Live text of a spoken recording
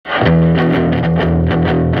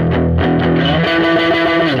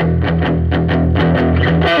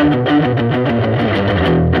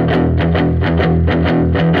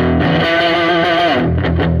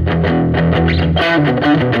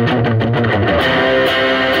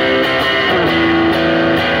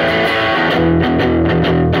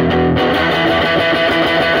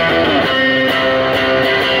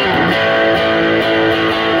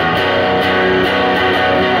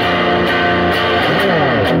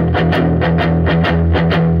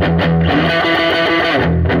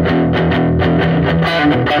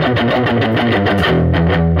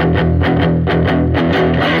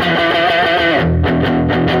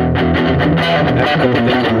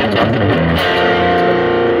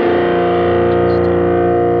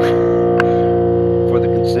For the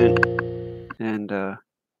consent and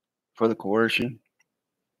for the coercion.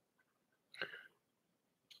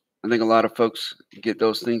 I think a lot of folks get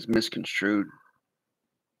those things misconstrued.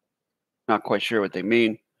 Not quite sure what they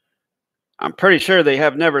mean. I'm pretty sure they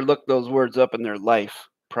have never looked those words up in their life,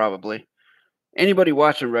 probably. Anybody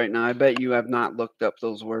watching right now, I bet you have not looked up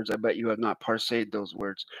those words. I bet you have not parsed those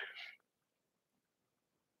words.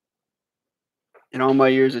 In all my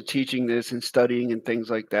years of teaching this and studying and things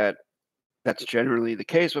like that, that's generally the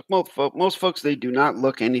case with most folks. They do not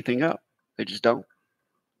look anything up. They just don't.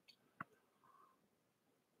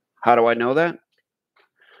 How do I know that?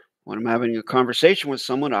 When I'm having a conversation with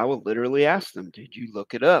someone, I will literally ask them, did you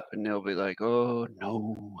look it up? And they'll be like, oh,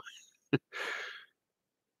 no.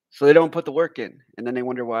 So they don't put the work in. And then they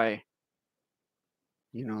wonder why,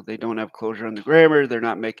 they don't have closure on the grammar. They're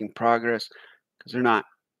not making progress because they're not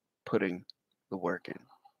putting the work in.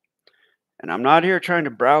 And I'm not here trying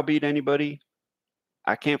to browbeat anybody.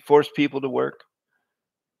 I can't force people to work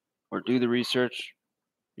or do the research.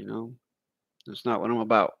 That's not what I'm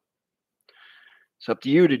about. It's up to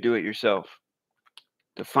you to do it yourself,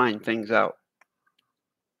 to find things out.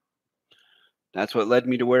 That's what led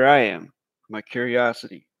me to where I am, my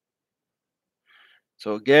curiosity.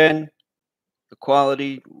 So again, the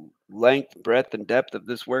quality, length, breadth, and depth of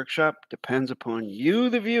this workshop depends upon you,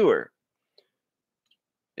 the viewer.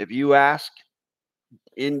 If you ask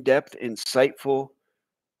in-depth, insightful,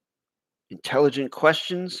 intelligent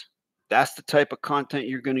questions, that's the type of content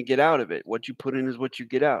you're going to get out of it. What you put in is what you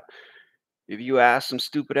get out. If you ask some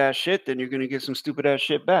stupid-ass shit, then you're going to get some stupid-ass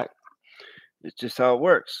shit back. It's just how it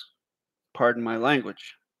works. Pardon my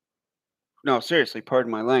language. No, seriously,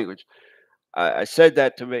 pardon my language. I said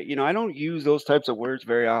that to me. I don't use those types of words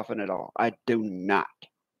very often at all. I do not.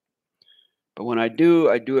 But when I do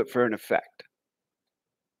it for an effect.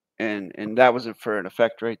 And that wasn't for an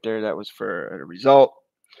effect right there. That was for a result.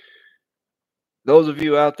 Those of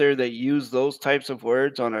you out there that use those types of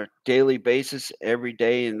words on a daily basis every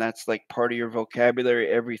day, and that's like part of your vocabulary,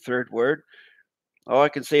 every third word, all I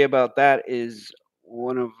can say about that is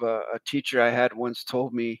one of a teacher I had once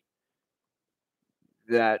told me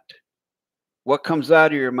that what comes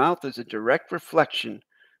out of your mouth is a direct reflection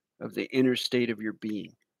of the inner state of your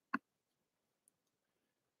being.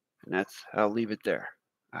 And I'll leave it there.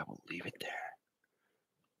 I will leave it there.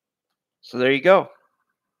 So there you go.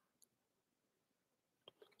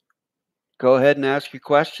 Go ahead and ask your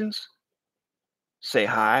questions. Say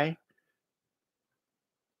hi.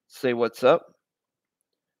 Say what's up.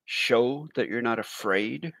 Show that you're not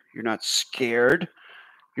afraid. You're not scared.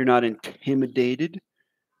 You're not intimidated.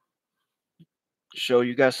 Show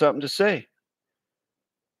you got something to say.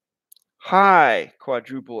 Hi,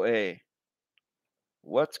 quadruple A.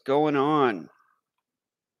 What's going on?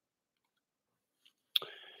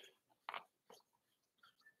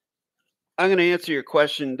 I'm going to answer your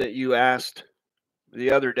question that you asked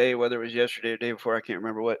the other day, whether it was yesterday or the day before, I can't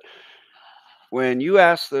remember what. When you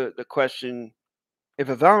asked the question, if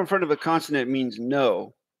a vowel in front of a consonant means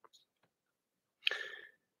no,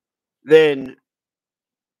 then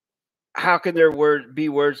how can there be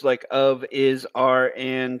words like of, is, are,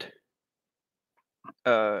 and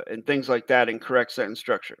things like that in correct sentence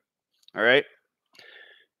structure? All right.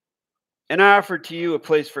 And I offered to you a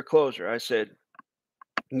place for closure. I said,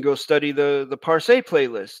 you can go study the PARSE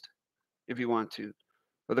playlist if you want to,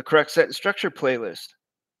 or the correct sentence structure playlist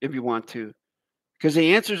if you want to, because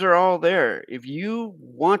the answers are all there. If you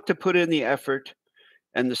want to put in the effort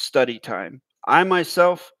and the study time, I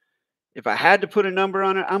myself, if I had to put a number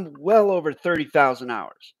on it, I'm well over 30,000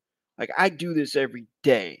 hours. Like, I do this every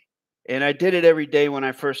day. And I did it every day when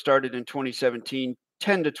I first started in 2017,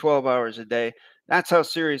 10 to 12 hours a day. That's how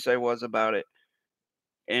serious I was about it.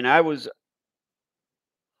 And I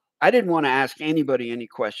didn't want to ask anybody any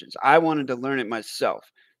questions. I wanted to learn it myself.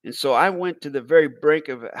 And so I went to the very brink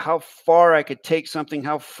of how far I could take something,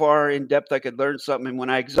 how far in depth I could learn something. And when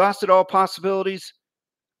I exhausted all possibilities,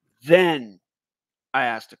 then I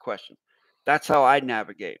asked a question. That's how I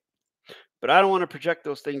navigate. But I don't want to project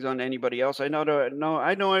those things onto anybody else. I know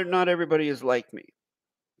not everybody is like me.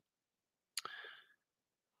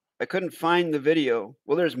 I couldn't find the video.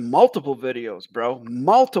 Well, there's multiple videos, bro.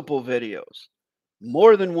 Multiple videos.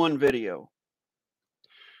 More than one video.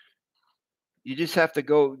 You just have to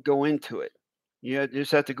go into it. You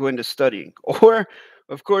just have to go into studying. Or,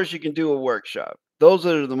 of course, you can do a workshop. Those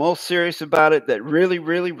that are the most serious about it, that really,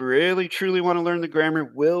 really, really, truly want to learn the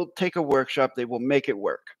grammar, will take a workshop. They will make it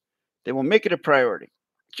work. They will make it a priority.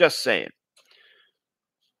 Just saying.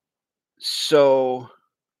 So,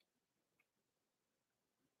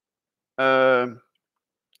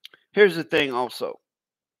 here's the thing also.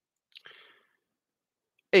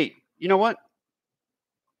 Hey, you know what?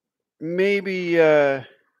 Maybe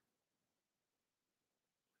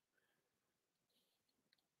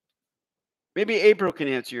April can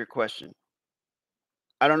answer your question.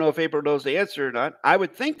 I don't know if April knows the answer or not. I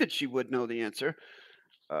would think that she would know the answer,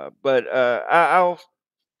 but I'll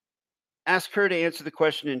ask her to answer the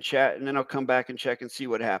question in chat, and then I'll come back and check and see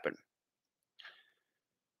what happened.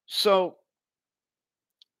 So,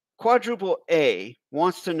 quadruple A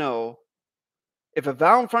wants to know if a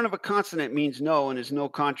vowel in front of a consonant means no and is no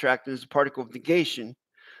contract and is a particle of negation,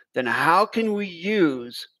 then how can we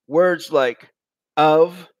use words like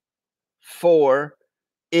of, for,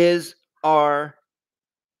 is, are,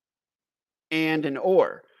 and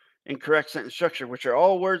or in correct sentence structure, which are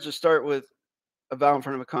all words that start with a vowel in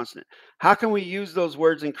front of a consonant? How can we use those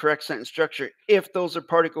words in correct sentence structure if those are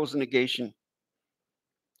particles of negation?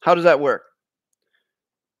 How does that work?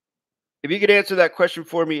 If you could answer that question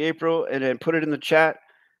for me, April, and then put it in the chat,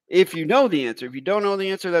 if you know the answer. If you don't know the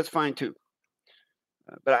answer, that's fine too.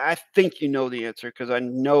 But I think you know the answer because I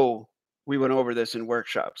know we went over this in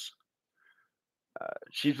workshops.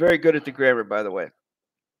 She's very good at the grammar, by the way.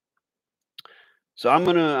 So I'm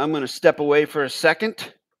gonna step away for a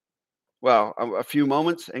second, well, a few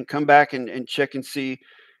moments, and come back and check and see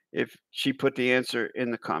if she put the answer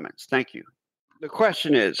in the comments. Thank you. The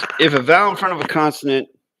question is, if a vowel in front of a consonant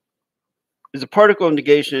is a particle of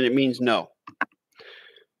negation and it means no,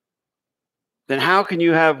 then how can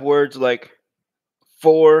you have words like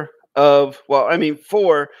for, of, well, I mean,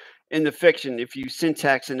 for in the fiction, if you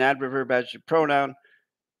syntax an adverb, verb, adjective, pronoun,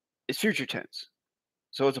 is future tense.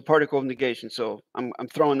 So it's a particle of negation. So I'm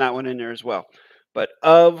throwing that one in there as well. But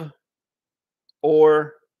of,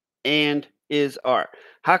 or, and, is, are.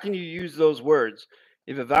 How can you use those words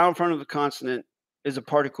if a vowel in front of a consonant is a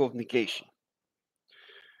particle of negation?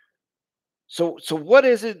 So what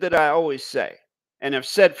is it that I always say? And I've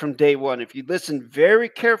said from day one, if you listen very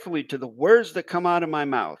carefully to the words that come out of my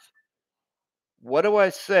mouth, what do I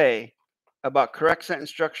say about correct sentence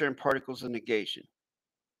structure and particles of negation?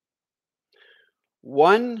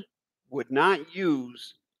 One would not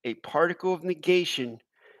use a particle of negation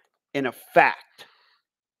in a fact.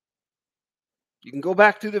 You can go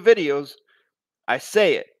back through the videos. I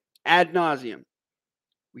say it ad nauseum.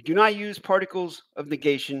 We do not use particles of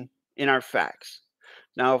negation in our facts.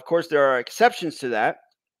 Now, of course, there are exceptions to that.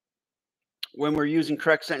 When we're using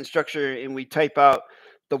correct sentence structure and we type out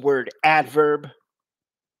the word adverb,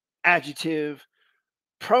 adjective,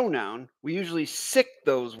 pronoun, we usually sic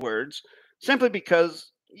those words simply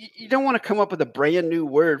because you don't want to come up with a brand new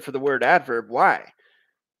word for the word adverb. Why?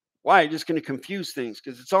 Why? You're just going to confuse things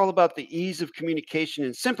because it's all about the ease of communication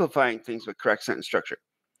and simplifying things with correct sentence structure.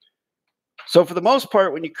 So for the most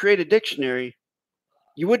part, when you create a dictionary,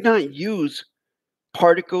 you would not use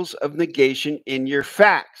particles of negation in your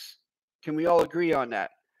facts. Can we all agree on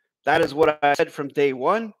that? That is what I said from day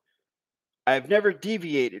one. I've never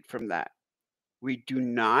deviated from that. We do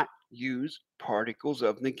not use particles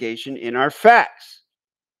of negation in our facts.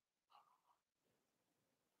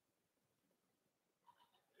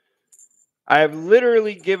 I have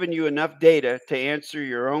literally given you enough data to answer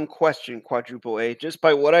your own question, quadruple A, just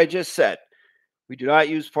by what I just said. We do not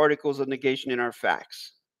use particles of negation in our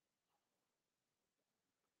facts.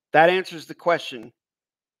 That answers the question.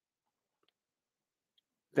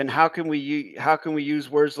 Then how can we use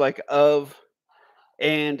words like of,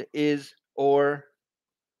 and, is, or?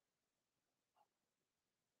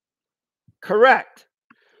 Correct.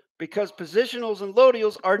 Because positionals and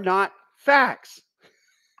lodials are not facts.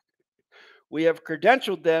 We have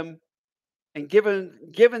credentialed them and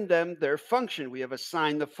given them their function. We have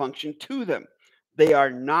assigned the function to them. They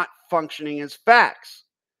are not functioning as facts.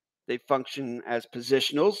 They function as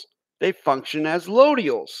positionals. They function as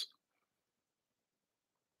lodials.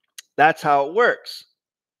 That's how it works.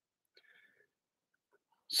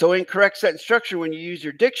 So in correct sentence structure, when you use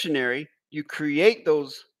your dictionary, you create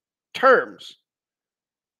those terms.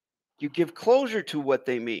 You give closure to what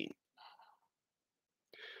they mean.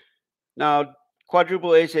 Now,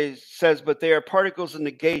 quadruple A says, but they are particles of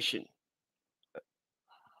negation.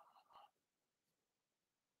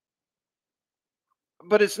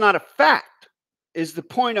 But it's not a fact, is the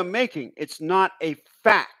point I'm making. It's not a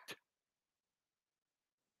fact.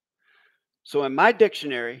 So in my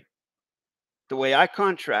dictionary, the way I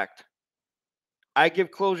contract, I give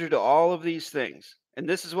closure to all of these things. And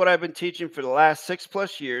this is what I've been teaching for the last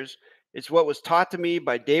 6+ years. It's what was taught to me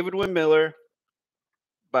by David-WYNN Miller,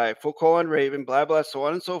 by Foucault and Raven, blah, blah, so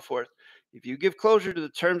on and so forth. If you give closure to the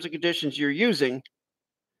terms and conditions you're using,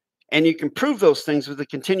 and you can prove those things with the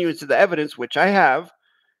continuance of the evidence, which I have,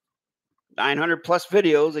 900+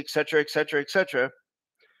 videos, etc., etc., etc.,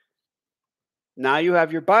 now you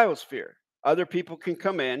have your biosphere. Other people can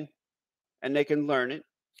come in and they can learn it.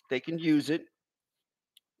 They can use it.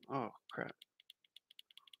 Oh, crap.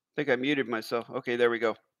 I think I muted myself. Okay, there we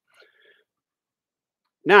go.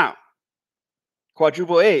 Now,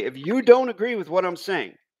 quadruple A, if you don't agree with what I'm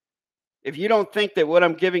saying, if you don't think that what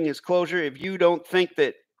I'm giving is closure, if you don't think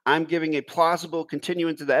that I'm giving a plausible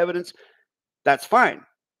continuance of the evidence, that's fine.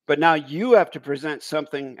 But now you have to present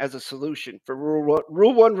something as a solution for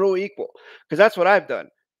rule one, rule equal, because that's what I've done.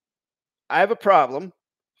 I have a problem,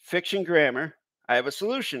 fiction grammar. I have a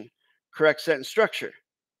solution, correct sentence structure.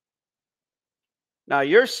 Now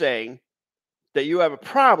you're saying that you have a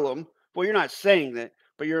problem. Well, you're not saying that,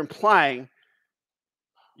 but you're implying,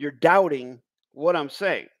 you're doubting what I'm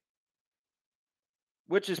saying,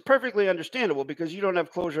 which is perfectly understandable because you don't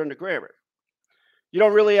have closure under grammar. You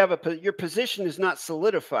don't really have your position is not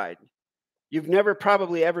solidified. You've never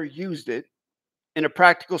probably ever used it in a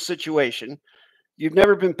practical situation. You've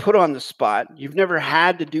never been put on the spot. You've never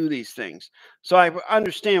had to do these things. So I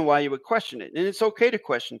understand why you would question it. And it's okay to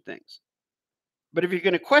question things. But if you're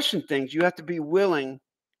going to question things, you have to be willing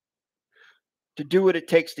to do what it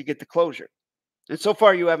takes to get the closure. And so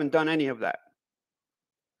far, you haven't done any of that.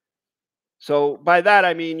 So by that,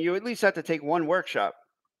 I mean, you at least have to take one workshop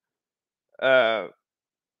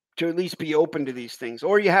to at least be open to these things.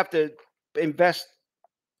 Or you have to invest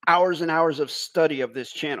hours and hours of study of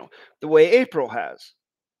this channel, the way April has.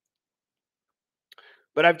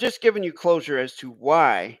 But I've just given you closure as to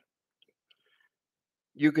why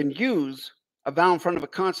you can use a vowel in front of a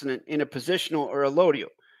consonant in a positional or a allodial,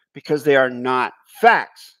 because they are not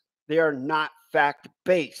facts. They are not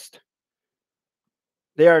fact-based.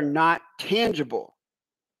 They are not tangible.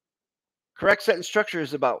 Correct sentence structure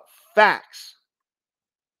is about facts.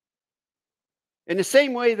 In the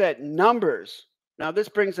same way that numbers, now this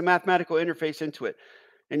brings a mathematical interface into it.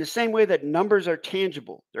 In the same way that numbers are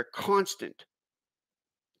tangible, they're constant.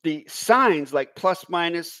 The signs like plus,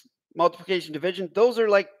 minus, multiplication, division, those are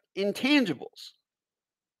like intangibles.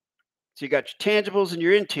 So you got your tangibles and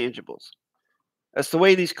your intangibles. That's the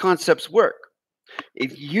way these concepts work.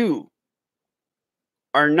 If you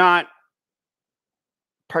are not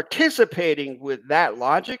participating with that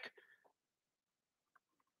logic,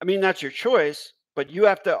 I mean, that's your choice, but you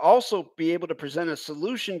have to also be able to present a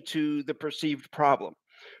solution to the perceived problem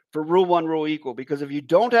for rule one, rule equal. Because if you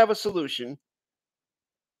don't have a solution,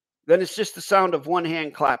 then it's just the sound of one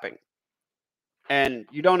hand clapping. And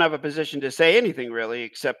you don't have a position to say anything really,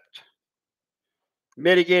 except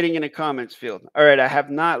mitigating in the comments field. All right, I have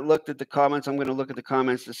not looked at the comments. I'm going to look at the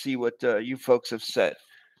comments to see what you folks have said.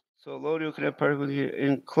 So allodial can have particle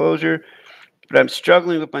enclosure, but I'm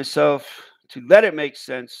struggling with myself to let it make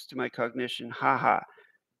sense to my cognition. Haha.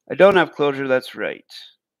 I don't have closure. That's right.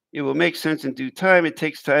 It will make sense in due time. It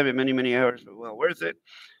takes time and many, many hours, but well worth it.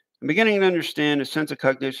 I'm beginning to understand. A sense of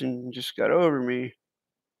cognition just got over me.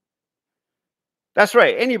 That's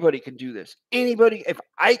right. Anybody can do this. Anybody. If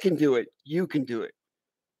I can do it, you can do it.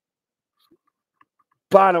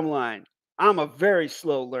 Bottom line, I'm a very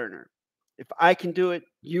slow learner. If I can do it,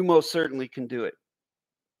 you most certainly can do it.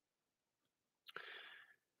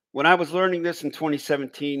 When I was learning this in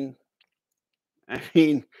 2017, I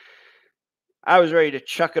mean, I was ready to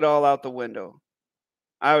chuck it all out the window.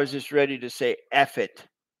 I was just ready to say, F it.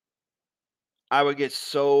 I would get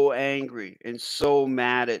so angry and so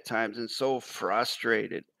mad at times and so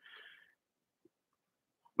frustrated.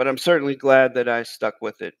 But I'm certainly glad that I stuck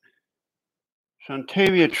with it.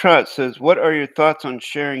 Shantavia Trot says, what are your thoughts on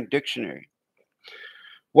sharing dictionary?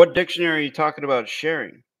 What dictionary are you talking about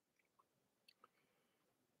sharing?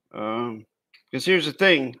 Because here's the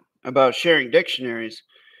thing about sharing dictionaries.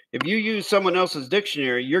 If you use someone else's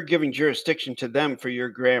dictionary, you're giving jurisdiction to them for your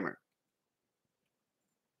grammar.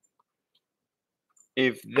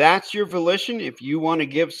 If that's your volition, if you want to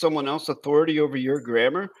give someone else authority over your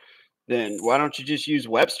grammar, then why don't you just use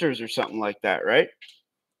Webster's or something like that, right?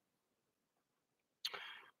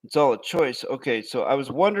 It's all a choice. Okay, so I was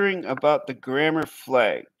wondering about the grammar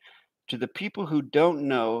flag. To the people who don't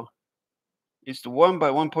know, it's the 1 by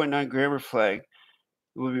 1.9 grammar flag.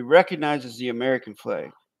 It will be recognized as the American flag.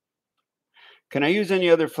 Can I use any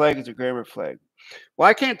other flag as a grammar flag? Well,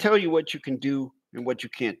 I can't tell you what you can do and what you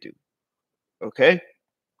can't do. Okay?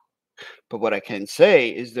 But what I can say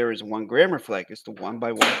is there is one grammar flag. It's the 1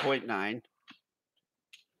 by 1.9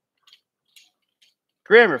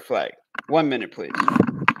 grammar flag. 1 minute, please.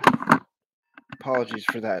 Apologies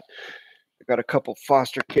for that. I got a couple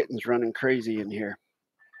foster kittens running crazy in here,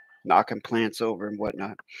 knocking plants over and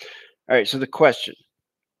whatnot. All right, so the question.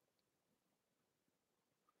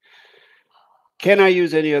 Can I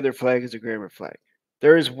use any other flag as a grammar flag?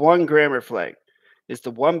 There is one grammar flag. It's the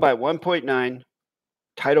 1 by 1.9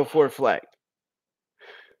 Title IV flag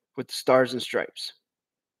with the stars and stripes.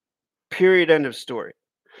 Period, end of story.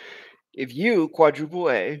 If you, quadruple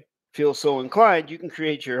A, feel so inclined, you can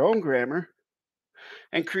create your own grammar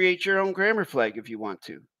and create your own grammar flag if you want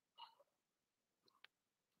to.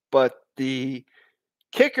 But the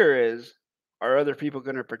kicker is, are other people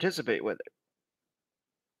going to participate with it?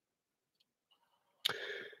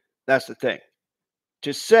 That's the thing.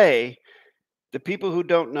 To say the people who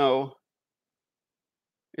don't know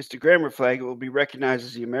it's the grammar flag, it will be recognized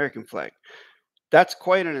as the American flag. That's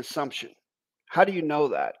quite an assumption. How do you know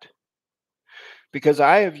that? Because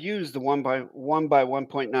I have used the 1 by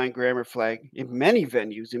 1.9 grammar flag in many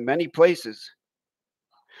venues, in many places,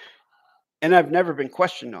 and I've never been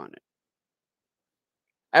questioned on it.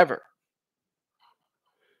 Ever.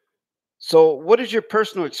 So what is your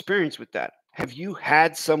personal experience with that? Have you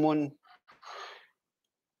had someone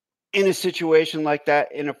in a situation like that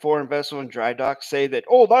in a foreign vessel in dry dock say that,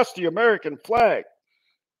 oh, that's the American flag?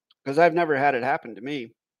 Because I've never had it happen to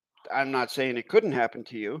me. I'm not saying it couldn't happen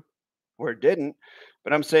to you or it didn't,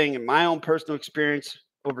 but I'm saying in my own personal experience,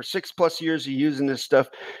 over 6+ years of using this stuff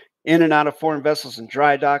in and out of foreign vessels in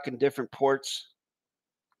dry dock in different ports,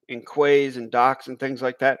 in quays and docks and things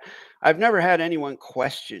like that, I've never had anyone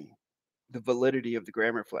question the validity of the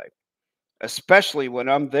grammar flag, especially when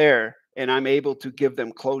I'm there and I'm able to give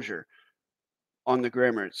them closure on the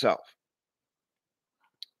grammar itself.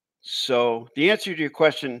 So the answer to your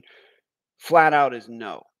question flat out is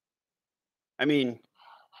no. I mean,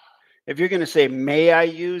 if you're going to say, may I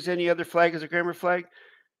use any other flag as a grammar flag?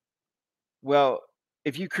 Well,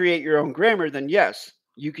 if you create your own grammar, then yes,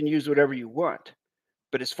 you can use whatever you want.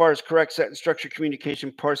 But as far as correct sentence structure,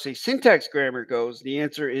 communication, parse, syntax grammar goes, the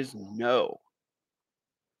answer is no.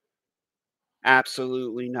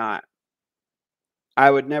 Absolutely not. I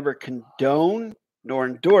would never condone nor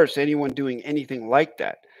endorse anyone doing anything like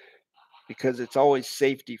that because it's always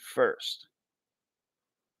safety first.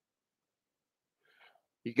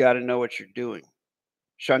 You got to know what you're doing.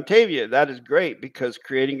 Shantavia, that is great because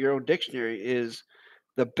creating your own dictionary is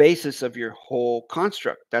the basis of your whole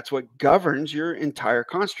construct. That's what governs your entire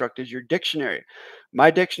construct is your dictionary.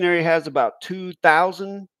 My dictionary has about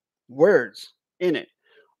 2,000 words in it,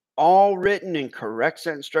 all written in correct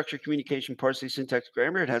sentence structure, communication, parse, syntax,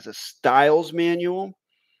 grammar. It has a styles manual.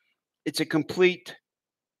 It's a complete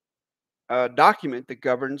document that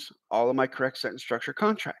governs all of my correct sentence structure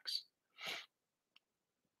contracts.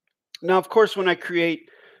 Now, of course, when I create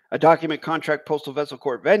a document, contract, postal vessel,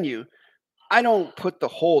 court, venue, I don't put the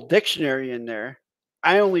whole dictionary in there.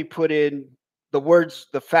 I only put in the words,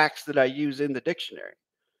 the facts that I use in the dictionary.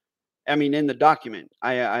 I mean, in the document.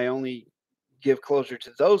 I only give closure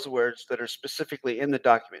to those words that are specifically in the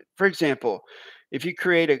document. For example, if you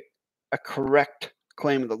create a correct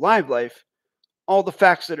claim of the live life, all the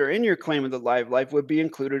facts that are in your claim of the live life would be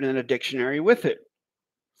included in a dictionary with it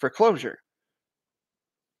for closure.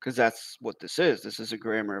 Because that's what this is. This is a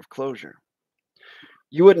grammar of closure.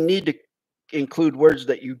 You wouldn't need to include words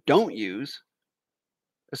that you don't use.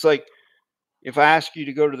 It's like if I ask you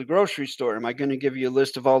to go to the grocery store, am I going to give you a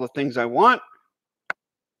list of all the things I want?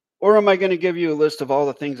 Or am I going to give you a list of all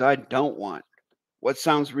the things I don't want? What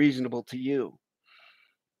sounds reasonable to you?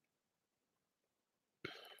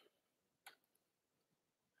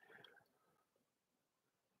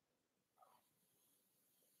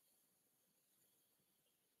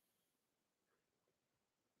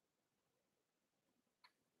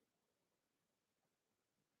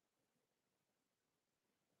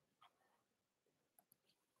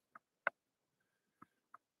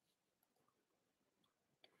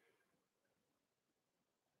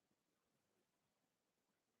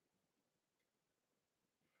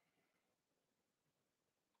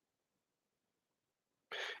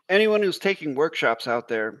 Anyone who's taking workshops out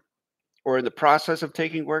there or in the process of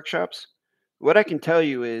taking workshops, what I can tell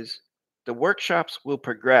you is the workshops will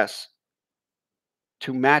progress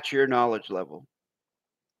to match your knowledge level.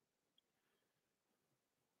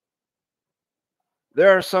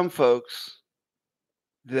 There are some folks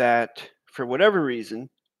that, for whatever reason,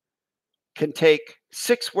 can take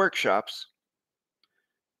 6 workshops,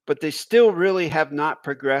 but they still really have not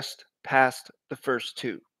progressed past the first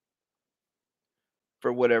 2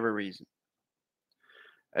 for whatever reason.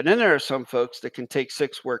 And then there are some folks that can take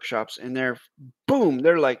 6 workshops and they're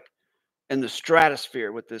like in the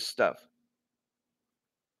stratosphere with this stuff.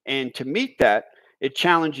 And to meet that, it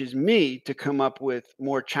challenges me to come up with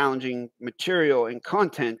more challenging material and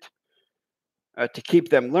content to keep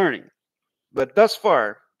them learning. But thus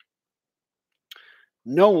far,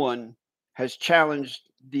 no one has challenged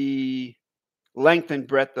the length and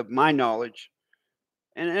breadth of my knowledge.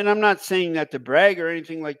 And I'm not saying that to brag or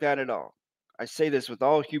anything like that at all. I say this with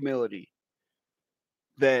all humility,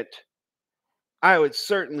 that I would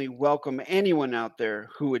certainly welcome anyone out there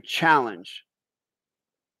who would challenge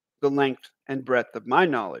the length and breadth of my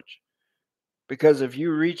knowledge. Because if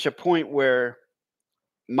you reach a point where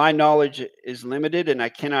my knowledge is limited and I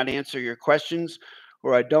cannot answer your questions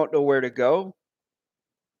or I don't know where to go,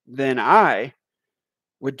 then I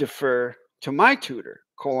would defer to my tutor,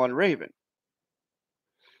 Raven.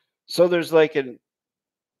 So there's like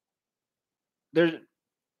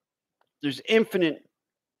there's infinite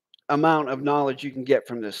amount of knowledge you can get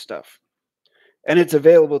from this stuff. And it's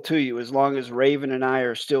available to you as long as Raven and I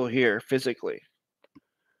are still here physically.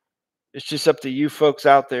 It's just up to you folks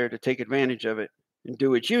out there to take advantage of it and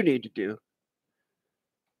do what you need to do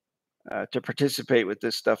to participate with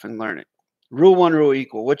this stuff and learn it. Rule 1, rule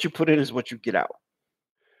equal. What you put in is what you get out.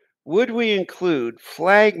 Would we include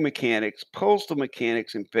flag mechanics, postal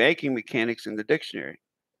mechanics, and banking mechanics in the dictionary?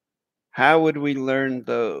 How would we learn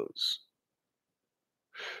those?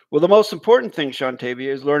 Well, the most important thing, Shantavia,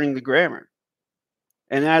 is learning the grammar.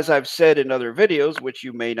 And as I've said in other videos, which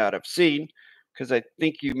you may not have seen, because I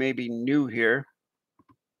think you may be new here.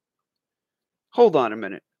 Hold on a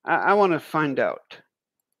minute. I want to find out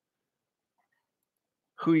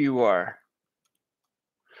who you are.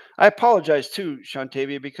 I apologize too,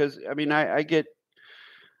 Shantavia, because I mean, I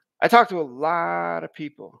talk to a lot of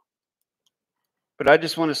people, but I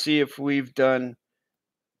just want to see if we've done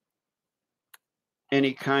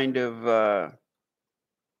any kind of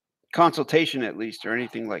consultation at least or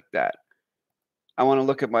anything like that. I want to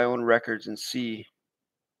look at my own records and see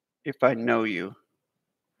if I know you,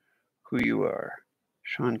 who you are.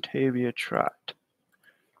 Shantavia Trott.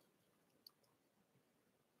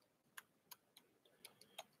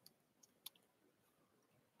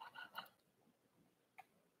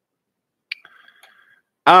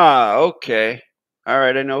 Ah, okay. All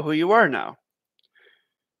right, I know who you are now.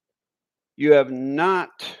 You have not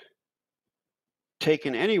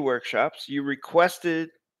taken any workshops. You requested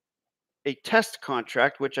a test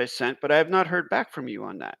contract, which I sent, but I have not heard back from you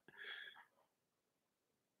on that.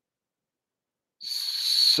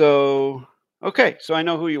 So, okay, so I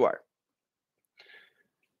know who you are.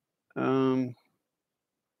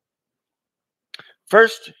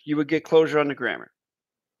 First, you would get closure on the grammar.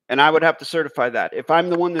 And I would have to certify that. If I'm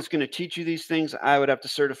the one that's going to teach you these things, I would have to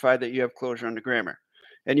certify that you have closure on the grammar.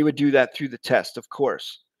 And you would do that through the test, of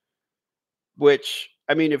course. Which,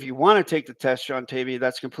 I mean, if you want to take the test, Shantavia,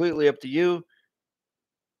 that's completely up to you.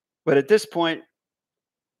 But at this point,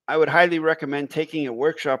 I would highly recommend taking a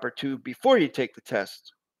workshop or 2 before you take the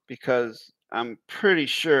test, because I'm pretty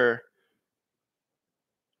sure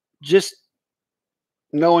just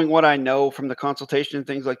knowing what I know from the consultation and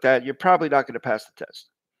things like that, you're probably not going to pass the test.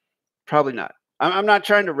 Probably not. I'm not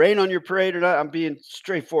trying to rain on your parade or not. I'm being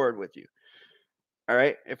straightforward with you. All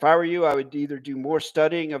right. If I were you, I would either do more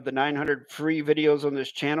studying of the 900 free videos on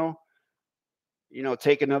this channel,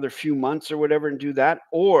 take another few months or whatever and do that,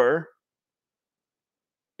 or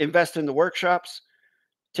invest in the workshops,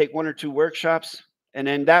 take 1 or 2 workshops, and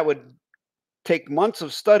then that would take months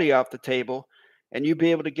of study off the table, and you'd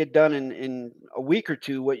be able to get done in a week or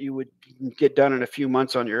 2 what you would get done in a few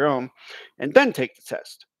months on your own, and then take the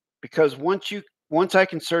test. Because once I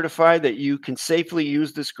can certify that you can safely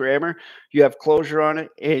use this grammar, you have closure on it,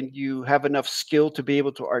 and you have enough skill to be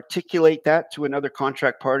able to articulate that to another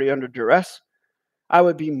contract party under duress, I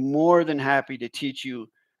would be more than happy to teach you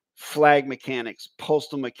flag mechanics,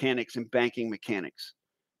 postal mechanics, and banking mechanics,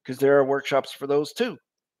 because there are workshops for those too.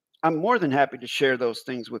 I'm more than happy to share those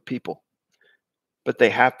things with people, but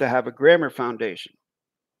they have to have a grammar foundation.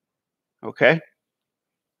 Okay?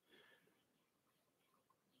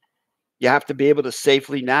 You have to be able to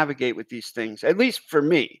safely navigate with these things, at least for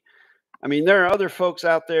me. I mean, there are other folks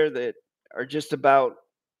out there that are just about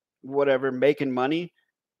whatever, making money,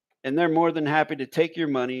 and they're more than happy to take your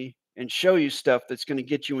money and show you stuff that's going to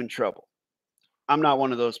get you in trouble. I'm not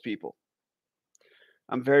one of those people.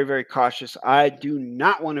 I'm very, very cautious. I do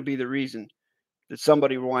not want to be the reason that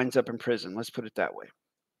somebody winds up in prison. Let's put it that way.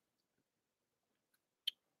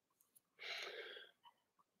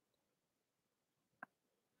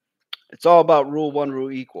 It's all about rule one,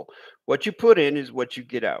 rule equal. What you put in is what you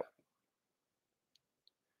get out.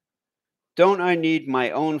 Don't I need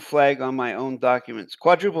my own flag on my own documents?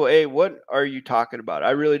 Quadruple A, what are you talking about?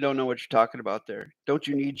 I really don't know what you're talking about there. Don't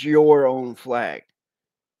you need your own flag?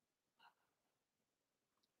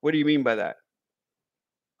 What do you mean by that?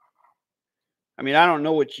 I mean, I don't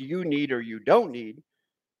know what you need or you don't need.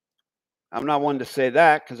 I'm not one to say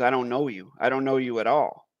that because I don't know you. I don't know you at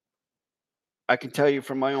all. I can tell you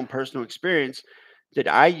from my own personal experience that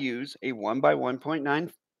I use a 1 by 1.9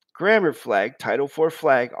 grammar flag, Title IV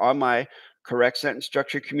flag on my correct sentence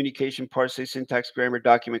structure, communication, parse, syntax, grammar,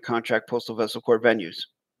 document, contract, postal vessel, court venues.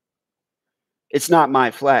 It's not my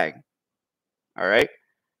flag. All right.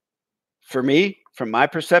 For me, from my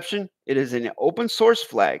perception, it is an open source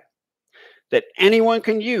flag that anyone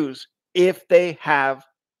can use if they have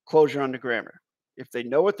closure on the grammar. If they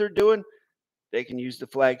know what they're doing, they can use the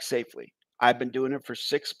flag safely. I've been doing it for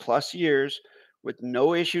 6+ years with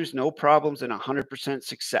no issues, no problems, and 100%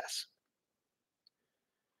 success.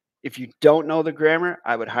 If you don't know the grammar,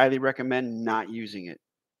 I would highly recommend not using it,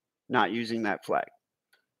 not using that flag.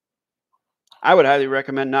 I would highly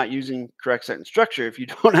recommend not using correct sentence structure. If you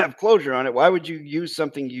don't have closure on it, why would you use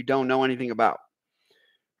something you don't know anything about,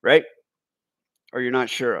 right? Or you're not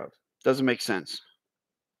sure of? Doesn't make sense.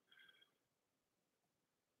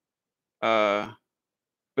 But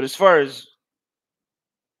as far as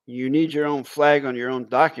you need your own flag on your own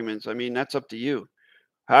documents, I mean, that's up to you.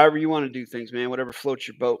 However you want to do things, man, whatever floats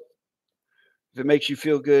your boat. If it makes you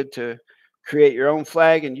feel good to create your own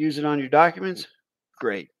flag and use it on your documents,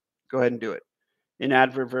 great. Go ahead and do it. In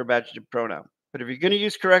adverb, verb, adjective, pronoun. But if you're going to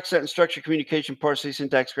use correct sentence structure, communication, parse,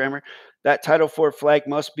 syntax, grammar, that Title IV flag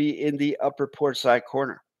must be in the upper port side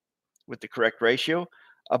corner with the correct ratio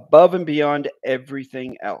above and beyond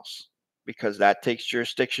everything else, because that takes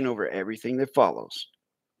jurisdiction over everything that follows.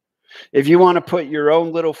 If you want to put your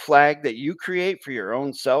own little flag that you create for your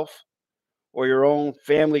own self or your own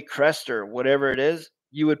family crest or whatever it is,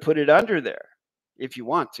 you would put it under there if you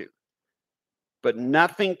want to. But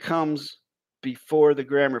nothing comes before the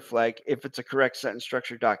grammar flag if it's a correct sentence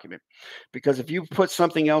structure document. Because if you put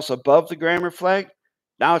something else above the grammar flag,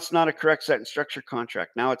 now it's not a correct sentence structure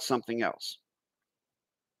contract. Now it's something else.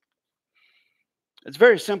 It's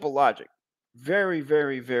very simple logic. Very,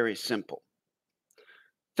 very, very simple.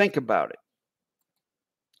 Think about it.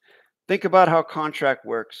 Think about how contract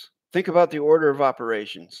works. Think about the order of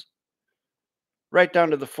operations. Right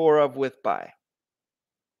down to the for, of, with, by.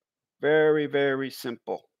 Very, very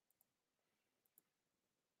simple.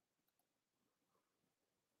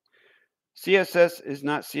 CSS is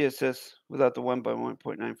not CSS without the 1 by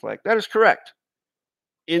 1.9 flag. That is correct.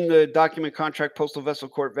 In the document, contract, postal vessel,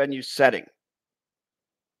 court venue setting.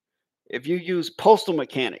 If you use postal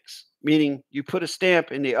mechanics, meaning you put a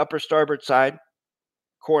stamp in the upper starboard side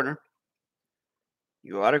corner,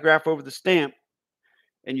 you autograph over the stamp,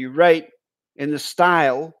 and you write in the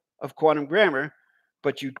style of quantum grammar,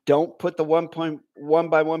 but you don't put the 1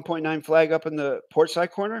 by 1.9 flag up in the port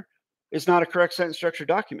side corner, it's not a correct sentence structure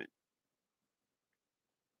document.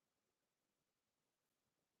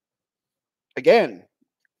 Again,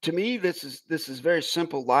 to me, this is very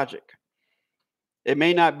simple logic. It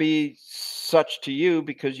may not be such to you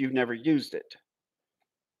because you've never used it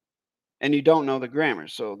and you don't know the grammar.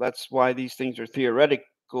 So that's why these things are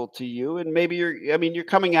theoretical to you. And maybe you're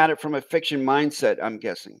coming at it from a fiction mindset, I'm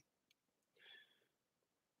guessing.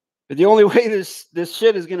 But the only way this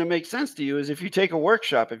shit is going to make sense to you is if you take a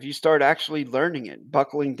workshop, if you start actually learning it,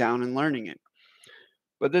 buckling down and learning it.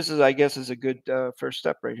 But this is, I guess, is a good first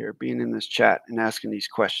step right here, being in this chat and asking these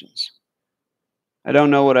questions. I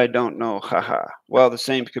don't know what I don't know. Haha. Well, the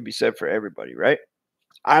same could be said for everybody, right?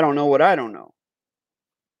 I don't know what I don't know.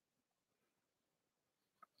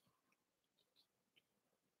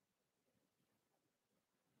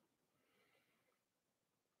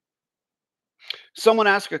 Someone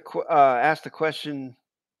asked a question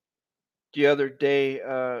the other day.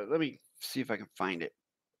 Let me see if I can find it.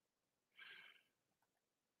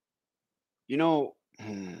 You know,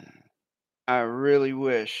 I really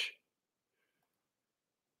wish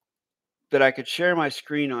that I could share my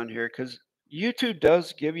screen on here because YouTube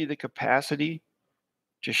does give you the capacity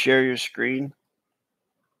to share your screen.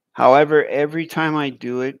 However, every time I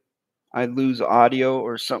do it, I lose audio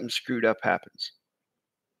or something screwed up happens.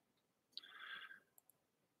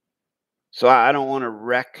 So I don't want to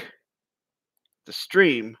wreck the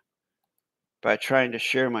stream by trying to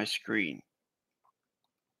share my screen.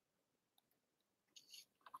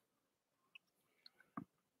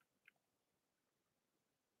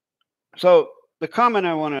 So the comment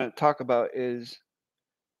I want to talk about is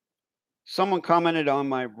someone commented on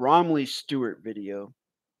my Romley-Stewart video,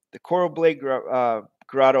 the Coral Blade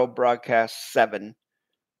Grotto Broadcast 7,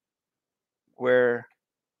 where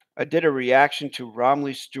I did a reaction to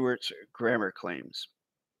Romley-Stewart's grammar claims.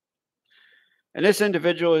 And this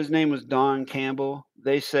individual, his name was Don Campbell.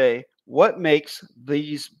 They say, what makes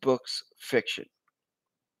these books fiction?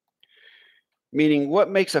 Meaning, what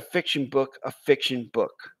makes a fiction book a fiction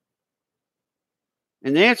book?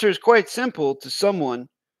 And the answer is quite simple to someone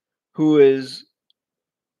who is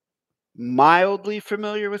mildly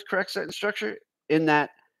familiar with correct sentence structure, in that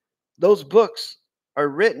those books are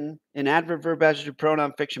written in adverb, verb, adjective,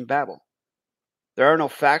 pronoun, fiction, babble. There are no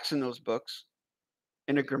facts in those books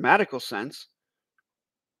in a grammatical sense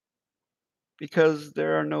because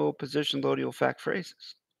there are no position, loadial, fact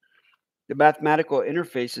phrases. The mathematical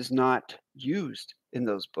interface is not used in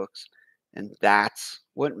those books, and that's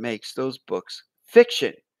what makes those books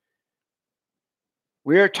fiction.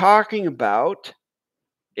 We are talking about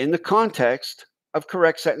in the context of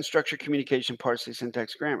correct sentence structure, communication, parsing,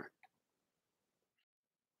 syntax, grammar.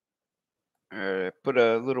 Put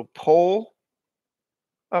a little poll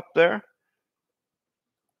up there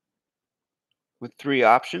with 3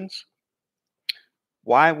 options.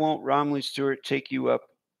 Why won't Romley-Stewart take you up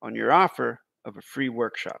on your offer of a free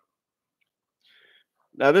workshop?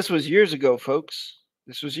 Now, this was years ago, folks.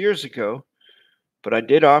 This was years ago, but I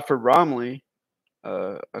did offer Romley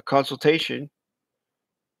a consultation.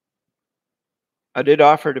 I did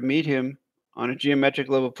offer to meet him on a geometric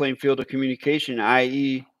level playing field of communication,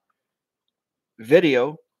 i.e.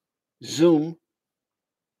 video, Zoom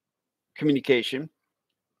communication,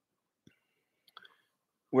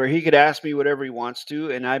 where he could ask me whatever he wants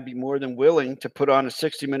to, and I'd be more than willing to put on a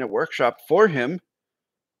 60-minute workshop for him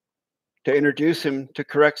to introduce him to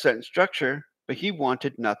correct sentence structure, but he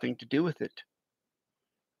wanted nothing to do with it.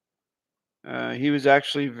 He was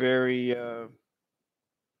actually very,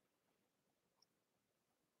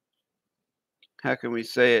 how can we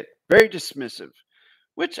say it, very dismissive,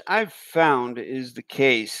 which I've found is the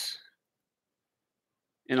case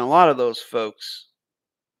in a lot of those folks.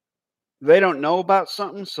 They don't know about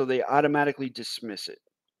something, so they automatically dismiss it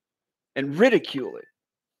and ridicule it.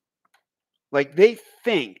 Like they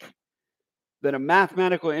think that a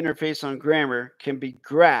mathematical interface on grammar can be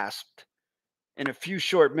grasped in a few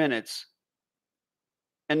short minutes,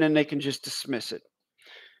 and then they can just dismiss it.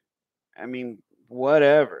 I mean,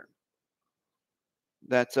 whatever.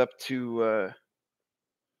 That's up to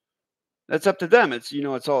them. It's, you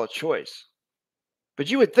know, it's all a choice. But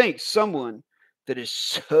you would think someone that is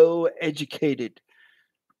so educated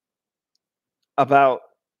about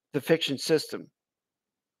the fiction system,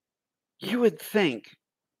 you would think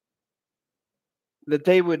that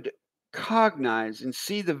they would cognize and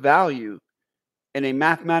see the value in a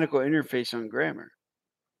mathematical interface on grammar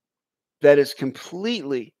that is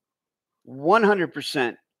completely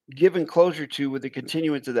 100% given closure to with the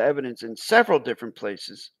continuance of the evidence in several different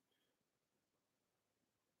places.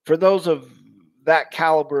 For those of that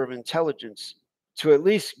caliber of intelligence to at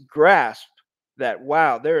least grasp that,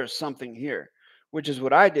 wow, there is something here, which is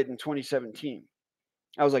what I did in 2017.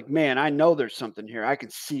 I was like, man, I know there's something here. I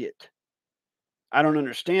can see it. I don't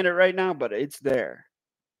understand it right now, but it's there.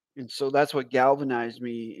 And so that's what galvanized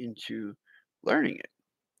me into learning it.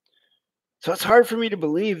 So it's hard for me to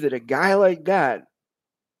believe that a guy like that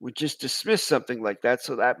would just dismiss something like that.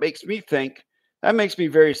 So that makes me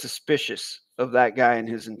very suspicious of that guy and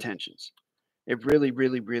his intentions. It really,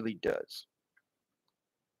 really, really does.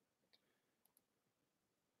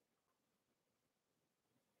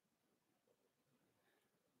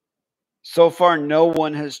 So far, no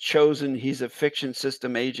one has chosen he's a fiction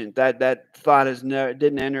system agent. That thought has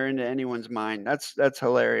didn't enter into anyone's mind. That's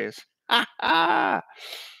hilarious.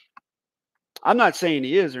 I'm not saying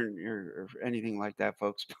he is or anything like that,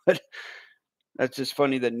 folks, but that's just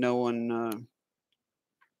funny that no one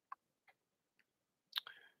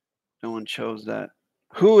chose that.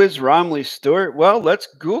 Who is Romley-Stewart? Well, let's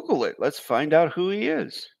Google it. Let's find out who he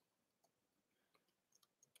is.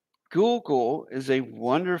 Google is a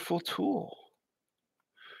wonderful tool.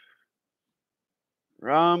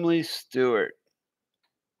 Romley-Stewart.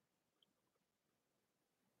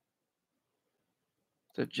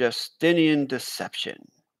 The Justinian Deception.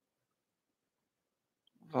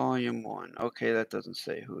 Volume 1. Okay, that doesn't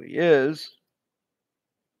say who he is.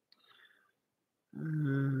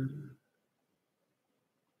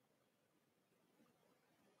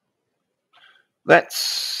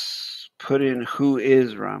 Let's put in who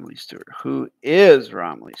is Romilly Stewart. Who is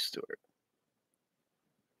Romilly Stewart?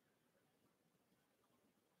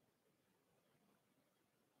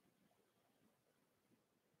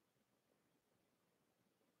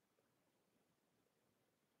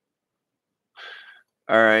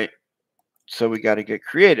 All right. So we got to get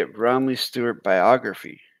creative. Romilly Stewart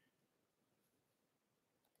biography.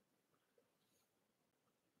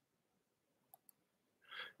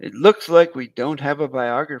 It looks like we don't have a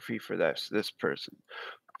biography for this person.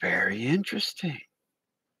 Very interesting.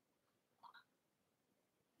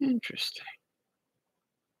 Interesting.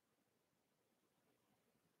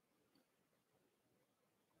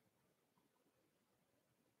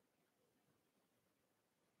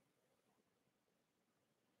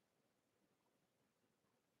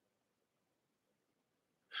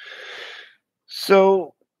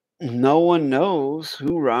 So no one knows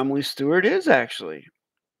who Romilly Stewart is, actually.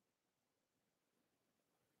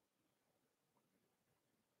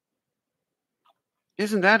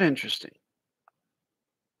 Isn't that interesting?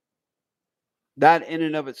 That in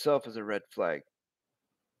and of itself is a red flag.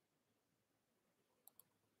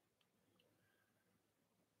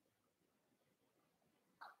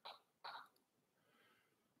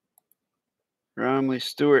 Romilly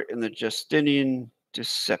Stewart and the Justinian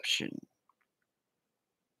Deception.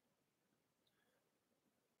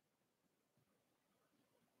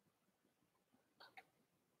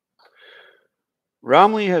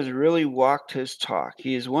 Romilly has really walked his talk.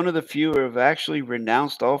 He is one of the few who have actually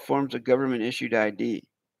renounced all forms of government-issued ID.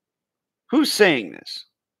 Who's saying this?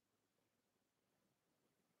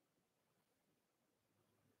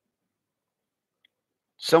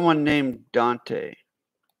 Someone named Dante.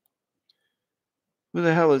 Who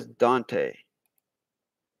the hell is Dante?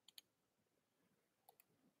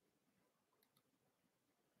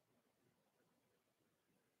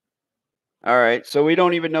 All right, so we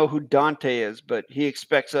don't even know who Dante is, but he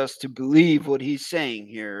expects us to believe what he's saying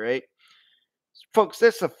here, right? Folks,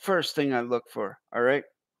 that's the first thing I look for, all right?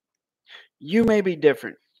 You may be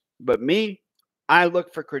different, but me, I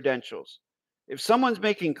look for credentials. If someone's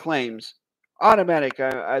making claims,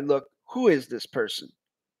 I look, who is this person?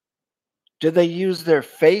 Do they use their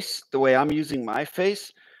face the way I'm using my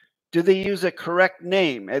face? Do they use a correct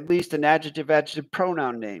name, at least an adjective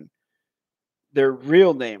pronoun name, their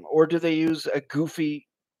real name? Or do they use a goofy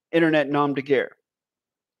internet nom de guerre?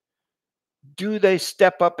 Do they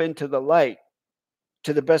step up into the light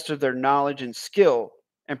to the best of their knowledge and skill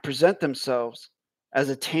and present themselves as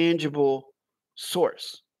a tangible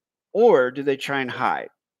source? Or do they try and hide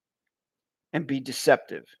and be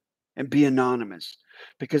deceptive and be anonymous?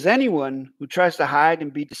 Because anyone who tries to hide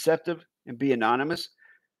and be deceptive and be anonymous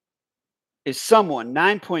is someone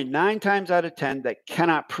 9.9 times out of 10 that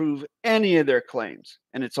cannot prove any of their claims,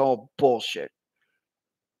 and it's all bullshit.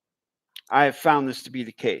 I have found this to be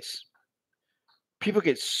the case. People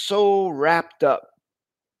get so wrapped up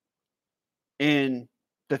in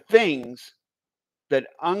the things that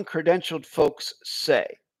uncredentialed folks say,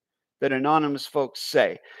 that anonymous folks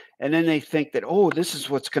say, and then they think that, oh, this is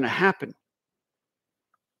what's going to happen.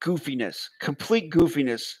 Goofiness, complete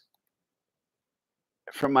goofiness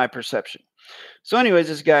from my perception. So anyways,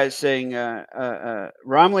 this guy is saying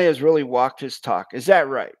Romilly has really walked his talk. Is that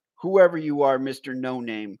right? Whoever you are, Mr. No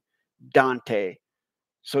Name, Dante.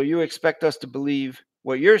 So you expect us to believe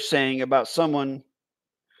what you're saying about someone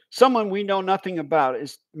we know nothing about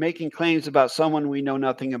is making claims about someone we know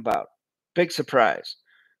nothing about. Big surprise.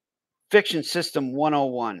 Fiction System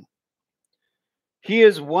 101. He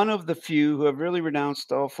is one of the few who have really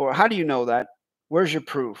renounced all four. How do you know that? Where's your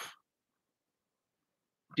proof?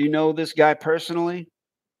 Do you know this guy personally?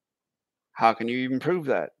 How can you even prove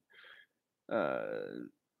that?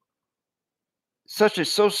 Such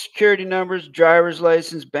as social security numbers, driver's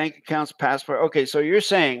license, bank accounts, passport. Okay, so you're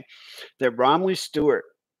saying that Romilly Stewart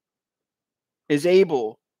is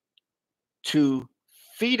able to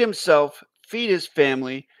feed himself, feed his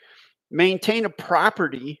family, maintain a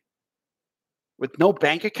property with no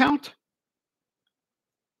bank account?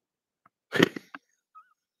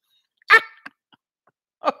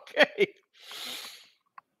 Okay.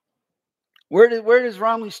 Where does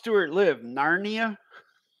Romilly Stewart live? Narnia?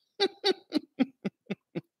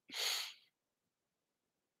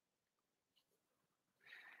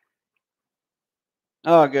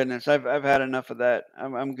 Oh goodness, I've had enough of that.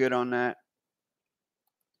 I'm good on that.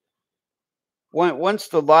 Once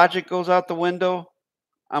the logic goes out the window,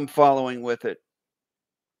 I'm following with it.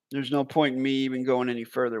 There's no point in me even going any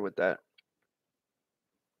further with that.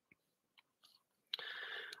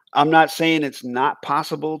 I'm not saying it's not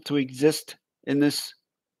possible to exist on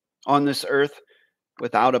this earth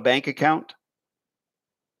without a bank account.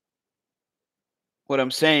 What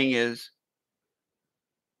I'm saying is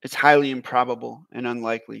it's highly improbable and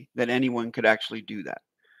unlikely that anyone could actually do that.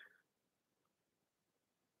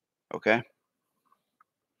 Okay?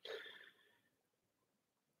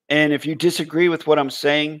 And if you disagree with what I'm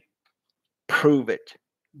saying, prove it.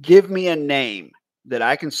 Give me a name that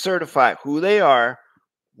I can certify who they are,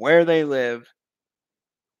 where they live,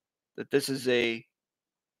 that this is a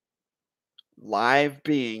live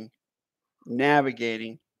being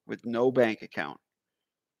navigating with no bank account,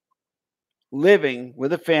 living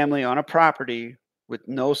with a family on a property with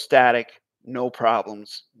no static, no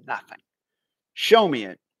problems, nothing. Show me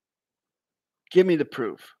it. Give me the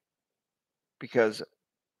proof, because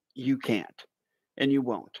you can't and you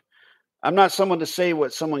won't. I'm not someone to say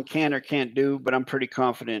what someone can or can't do, but I'm pretty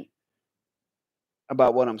confident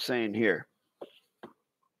about what I'm saying here.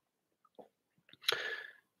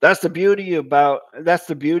 That's the beauty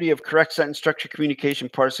of correct sentence structure, communication,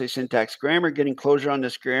 parse, syntax, grammar, getting closure on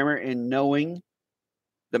this grammar, and knowing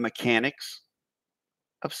the mechanics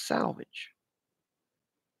of salvage.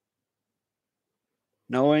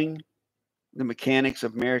 Knowing the mechanics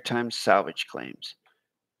of maritime salvage claims.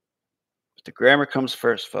 But the grammar comes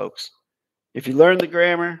first, folks. If you learn the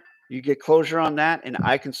grammar, you get closure on that, and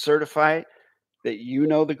I can certify that you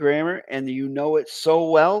know the grammar and you know it so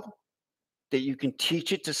well that you can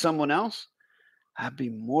teach it to someone else. I'd be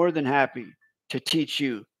more than happy to teach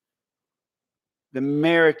you the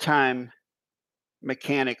maritime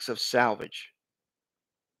mechanics of salvage,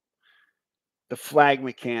 the flag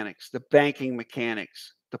mechanics, the banking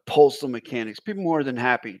mechanics, the postal mechanics. Be more than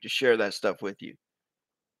happy to share that stuff with you.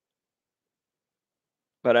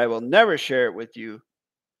 But I will never share it with you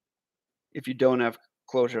if you don't have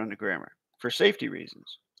closure on the grammar, for safety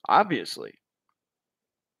reasons, obviously.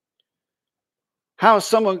 How is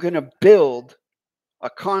someone going to build a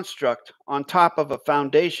construct on top of a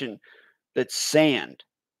foundation that's sand,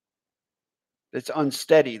 that's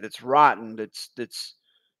unsteady, that's rotten, that's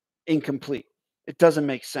incomplete? It doesn't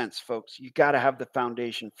make sense, folks. You got to have the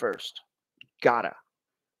foundation first. Gotta.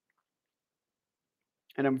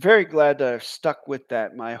 And I'm very glad that I've stuck with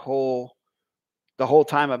that the whole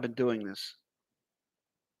time I've been doing this.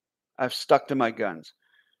 I've stuck to my guns.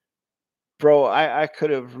 Bro, I could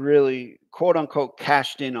have really, quote unquote,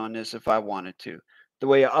 cashed in on this if I wanted to, the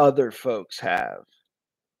way other folks have.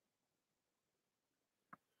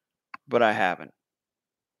 But I haven't.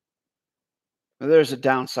 There's a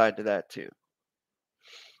downside to that too.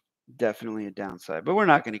 Definitely a downside. But we're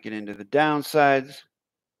not going to get into the downsides.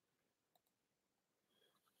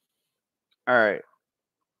 All right.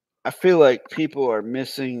 I feel like people are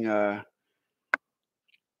missing the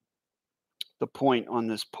point on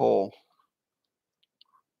this poll.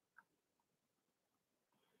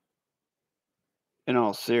 In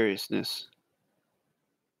all seriousness,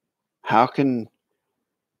 how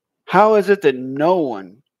is it that no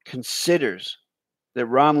one considers that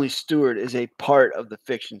Romley Stewart is a part of the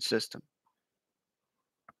fiction system?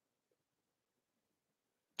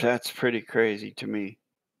 That's pretty crazy to me.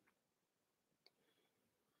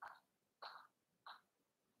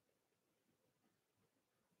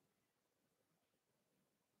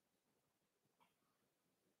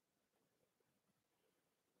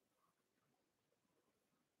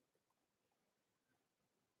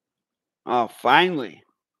 Oh, finally,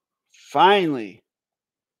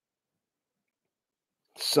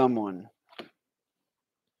 someone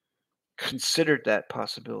considered that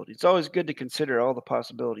possibility. It's always good to consider all the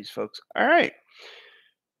possibilities, folks. All right.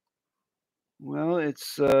 Well,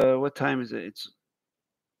 it's what time is it? It's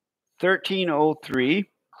 13:03,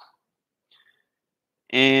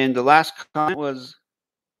 and the last comment was,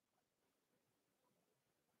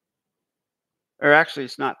 or actually,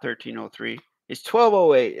 it's not 13:03. It's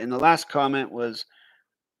 12:08, and the last comment was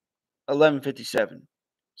 11:57.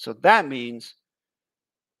 So that means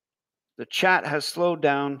the chat has slowed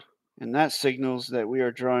down, and that signals that we are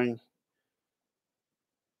drawing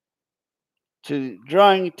to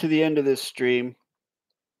the end of this stream,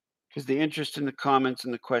 because the interest in the comments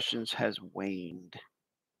and the questions has waned,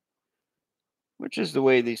 which is the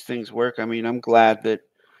way these things work. I mean, I'm glad that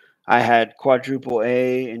I had Quadruple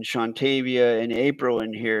A and Shantavia and April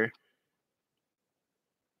in here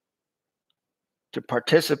to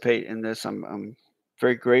participate in this. I'm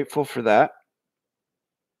very grateful for that.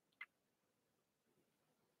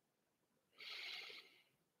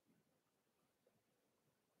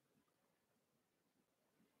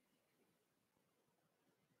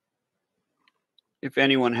 If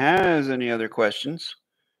anyone has any other questions,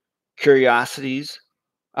 curiosities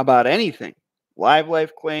about anything, live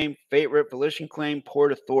life claim, fate volition claim,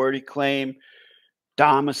 port authority claim,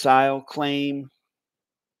 domicile claim,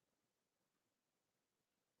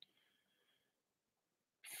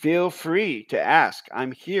 feel free to ask.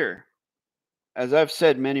 I'm here. As I've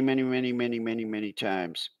said many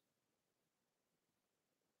times.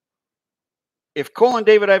 If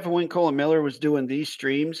David-WYNN Miller was doing these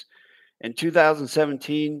streams in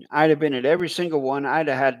 2017, I'd have been at every single one. I'd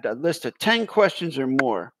have had a list of 10 questions or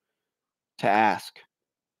more to ask.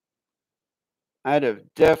 I'd have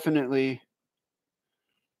definitely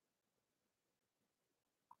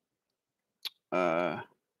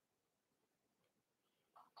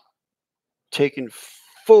taken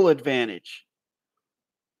full advantage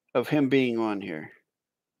of him being on here.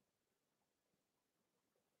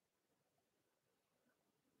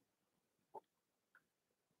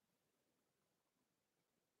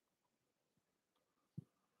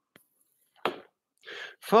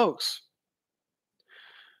 Folks,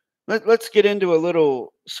 let's get into a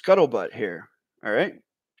little scuttlebutt here, all right?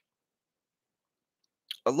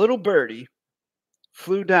 A little birdie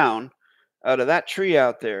flew down out of that tree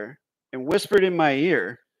out there and whispered in my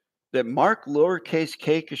ear that Mark lowercase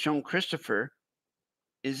k Kishon Christopher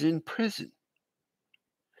is in prison.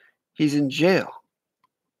 He's in jail.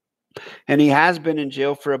 And he has been in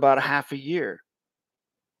jail for about a half a year.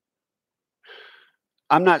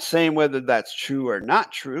 I'm not saying whether that's true or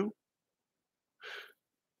not true,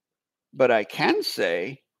 but I can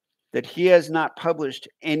say that he has not published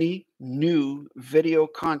any new video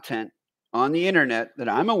content on the internet that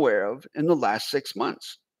I'm aware of in the last 6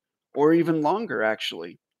 months, or even longer,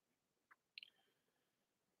 actually.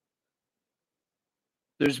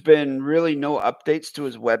 There's been really no updates to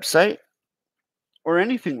his website or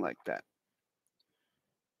anything like that.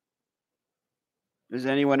 Does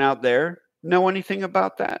anyone out there know anything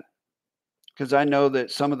about that? Because I know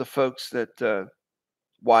that some of the folks that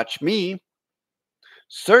watch me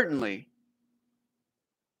certainly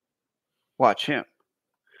watch him.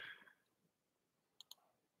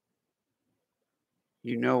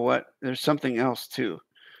 You know what? There's something else too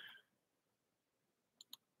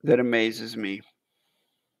that amazes me.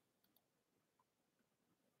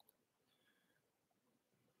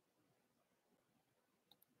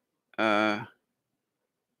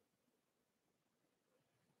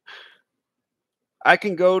 I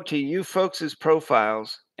can go to you folks'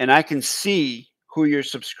 profiles and I can see who you're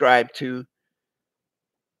subscribed to.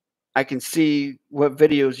 I can see what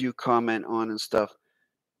videos you comment on and stuff.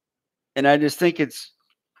 And I just think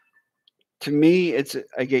to me,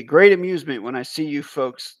 I get great amusement when I see you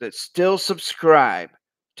folks that still subscribe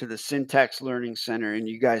to the Syntax Learning Center and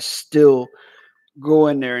you guys still go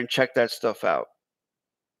in there and check that stuff out.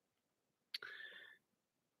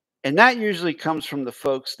 And that usually comes from the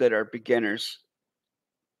folks that are beginners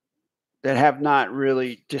that have not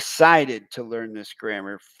really decided to learn this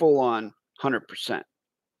grammar full on 100%.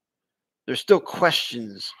 There's still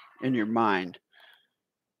questions in your mind.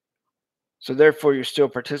 So therefore, you're still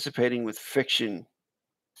participating with fiction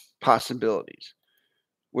possibilities,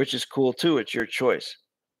 which is cool too. It's your choice.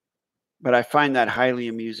 But I find that highly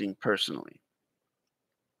amusing personally.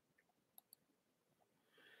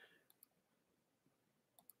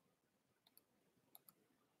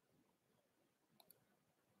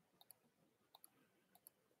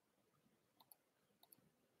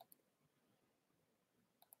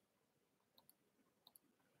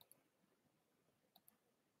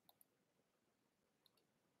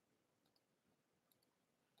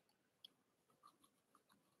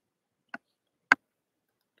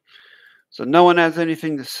 So no one has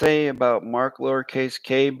anything to say about Mark lowercase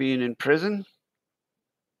k being in prison?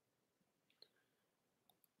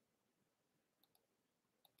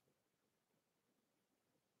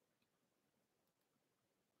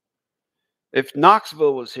 If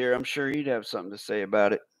Knoxville was here, I'm sure he'd have something to say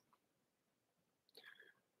about it.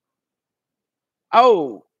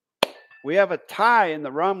 Oh, we have a tie in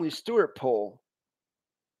the Romney-Stewart poll.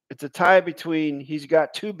 It's a tie between he's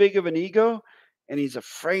got too big of an ego and he's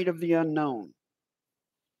afraid of the unknown.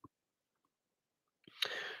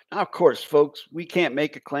 Now, of course, folks, we can't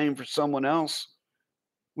make a claim for someone else.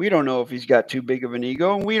 We don't know if he's got too big of an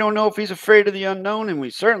ego, and we don't know if he's afraid of the unknown, and we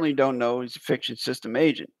certainly don't know he's a fiction system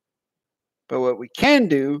agent. But what we can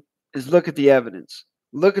do is look at the evidence.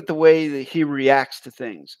 Look at the way that he reacts to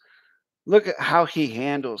things. Look at how he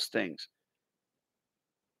handles things.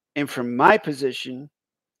 And from my position,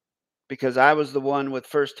 because I was the one with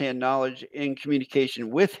firsthand knowledge in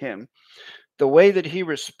communication with him, the way that he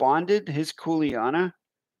responded, his Kuleana,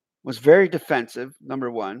 was very defensive,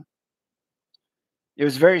 number one. It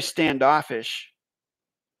was very standoffish.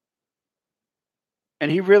 And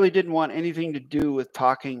he really didn't want anything to do with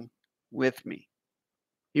talking with me.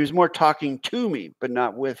 He was more talking to me, but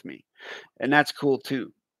not with me. And that's cool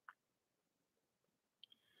too.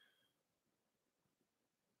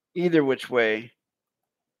 Either which way,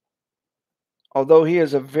 although he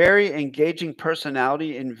has a very engaging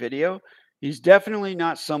personality in video, he's definitely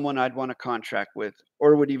not someone I'd want to contract with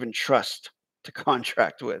or would even trust to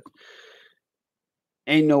contract with.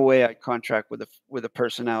 Ain't no way I'd contract with a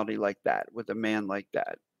personality like that, with a man like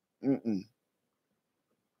that. Mm-mm.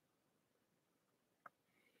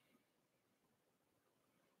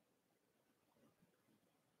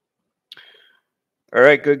 All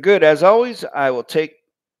right, good. As always, I will take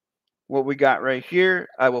what we got right here.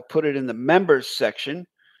 I will put it in the members section.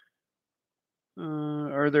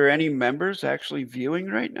 Are there any members actually viewing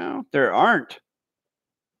right now? There aren't.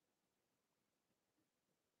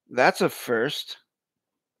 That's a first.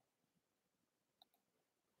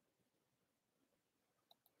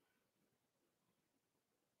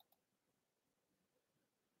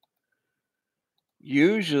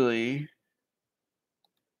 Usually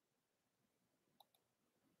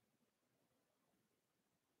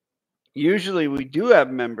we do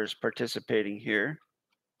have members participating here,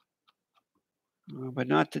 but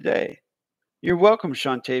not today. You're welcome,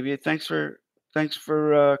 Shantavia. Thanks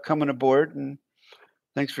for coming aboard, and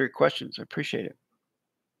thanks for your questions. I appreciate it.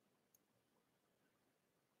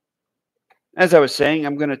 As I was saying,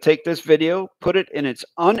 I'm going to take this video, put it in its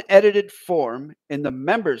unedited form in the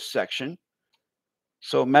members section,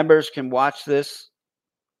 so members can watch this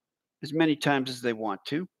as many times as they want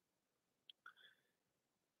to.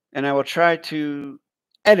 And I will try to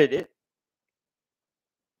edit it,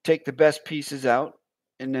 take the best pieces out,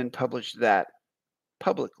 and then publish that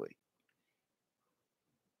publicly.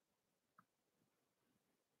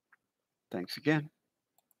 Thanks again.